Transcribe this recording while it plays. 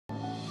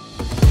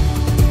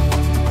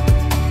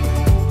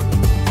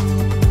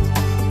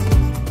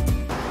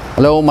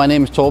Hello, my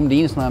name is Torben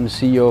Dinesen. I'm the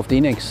CEO of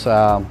Dinex.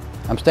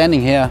 I'm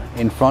standing here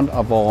in front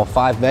of our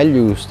 5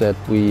 values that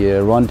we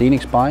run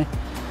Dinex by.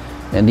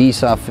 And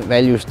these are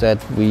values that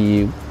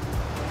we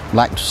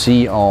like to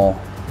see our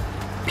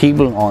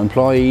people, our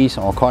employees,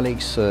 our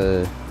colleagues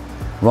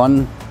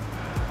run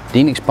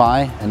Dinex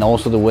by, and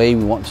also the way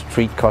we want to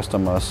treat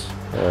customers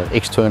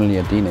externally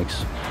at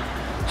Dinex.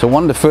 So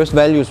one of the first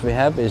values we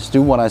have is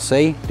do what I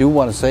say. Do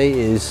what I say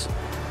is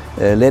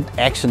let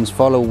actions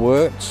follow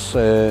words.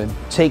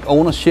 Take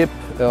ownership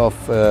of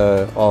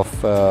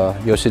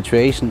your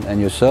situation and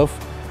yourself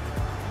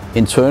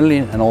internally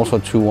and also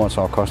towards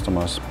our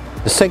customers.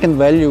 The second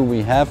value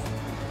we have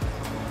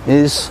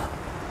is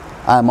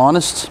I'm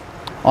honest.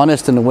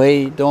 Honest in a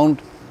way, don't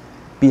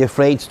be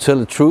afraid to tell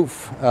the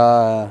truth.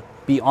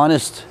 Be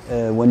honest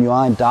when you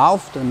are in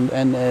doubt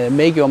and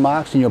make your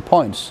marks and your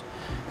points.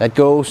 That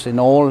goes in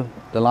all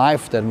the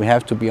life, that we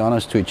have to be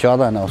honest to each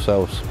other and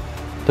ourselves.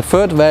 The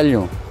third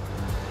value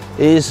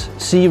is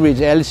see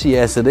reality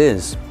as it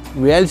is.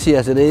 Reality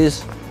as it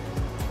is,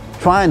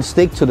 try and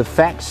stick to the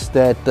facts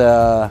that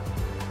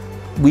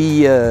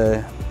we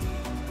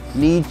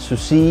need to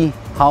see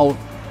how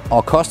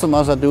our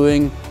customers are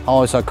doing,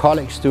 how is our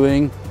colleagues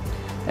doing,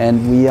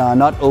 and we are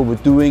not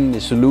overdoing the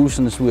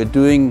solutions. We are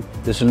doing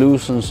the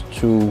solutions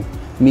to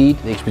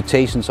meet the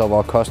expectations of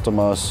our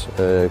customers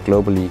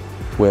globally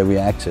where we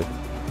are active.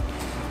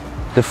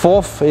 The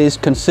fourth is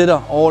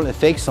consider all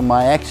effects of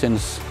my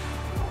actions.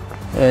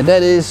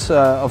 That is,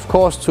 of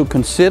course, to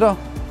consider,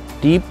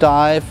 deep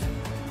dive,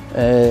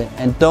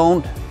 and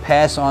don't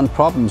pass on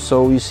problems.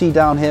 So you see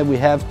down here we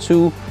have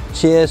 2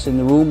 chairs in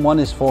the room. One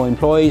is for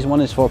employees, one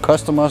is for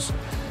customers.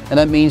 And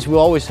that means we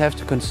always have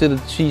to consider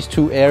these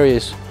 2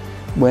 areas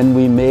when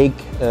we make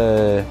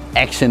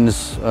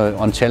actions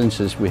on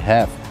challenges we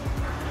have.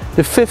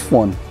 The fifth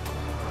one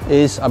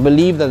is, I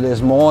believe that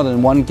there's more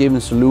than one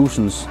given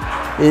solutions,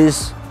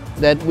 is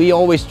that we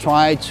always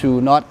try to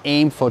not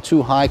aim for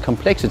too high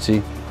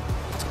complexity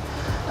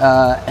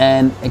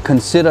and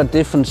consider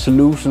different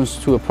solutions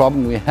to a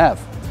problem we have.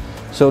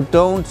 So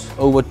don't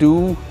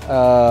overdo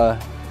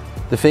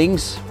the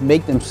things,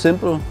 make them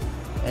simple,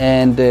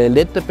 and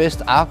let the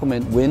best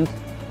argument win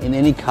in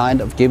any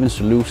kind of given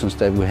solutions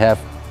that we have.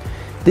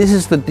 This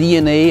is the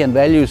DNA and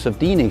values of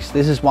Dinex.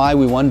 This is why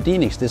we want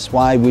Dinex. This is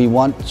why we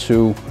want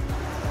to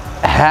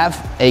have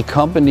a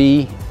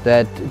company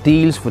that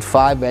deals with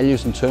 5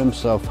 values in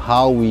terms of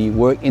how we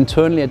work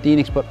internally at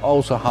Dinex, but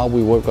also how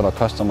we work with our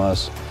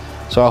customers.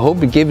 So I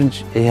hope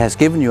it has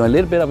given you a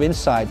little bit of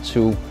insight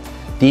to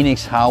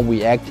Dinex, how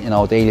we act in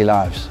our daily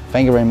lives.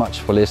 Thank you very much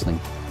for listening.